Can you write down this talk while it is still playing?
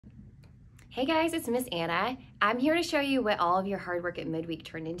Hey guys, it's Miss Anna. I'm here to show you what all of your hard work at Midweek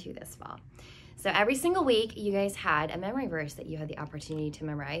turned into this fall. So every single week, you guys had a memory verse that you had the opportunity to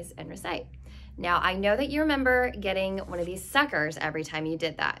memorize and recite. Now, I know that you remember getting one of these suckers every time you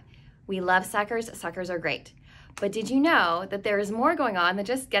did that. We love suckers. Suckers are great. But did you know that there is more going on than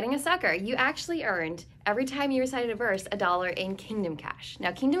just getting a sucker? You actually earned, every time you recited a verse, $1 in Kingdom Cash.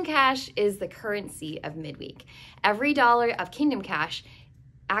 Now, Kingdom Cash is the currency of Midweek. Every dollar of Kingdom Cash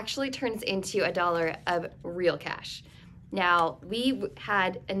actually turns into $1 of real cash. Now, we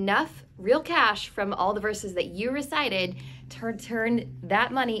had enough real cash from all the verses that you recited to turn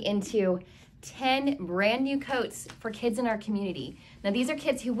that money into 10 brand new coats for kids in our community. Now, these are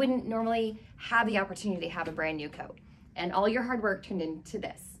kids who wouldn't normally have the opportunity to have a brand new coat. And all your hard work turned into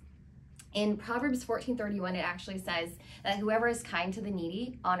this. In Proverbs 14:31, it actually says that whoever is kind to the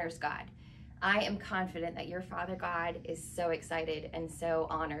needy honors God. I am confident that your Father God is so excited and so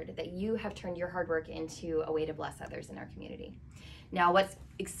honored that you have turned your hard work into a way to bless others in our community. Now, what's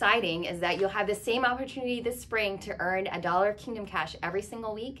exciting is that you'll have the same opportunity this spring to earn $1 Kingdom Cash every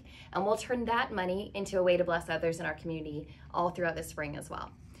single week, and we'll turn that money into a way to bless others in our community all throughout the spring as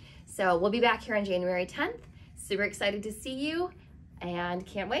well. So we'll be back here on January 10th. Super excited to see you and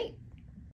can't wait.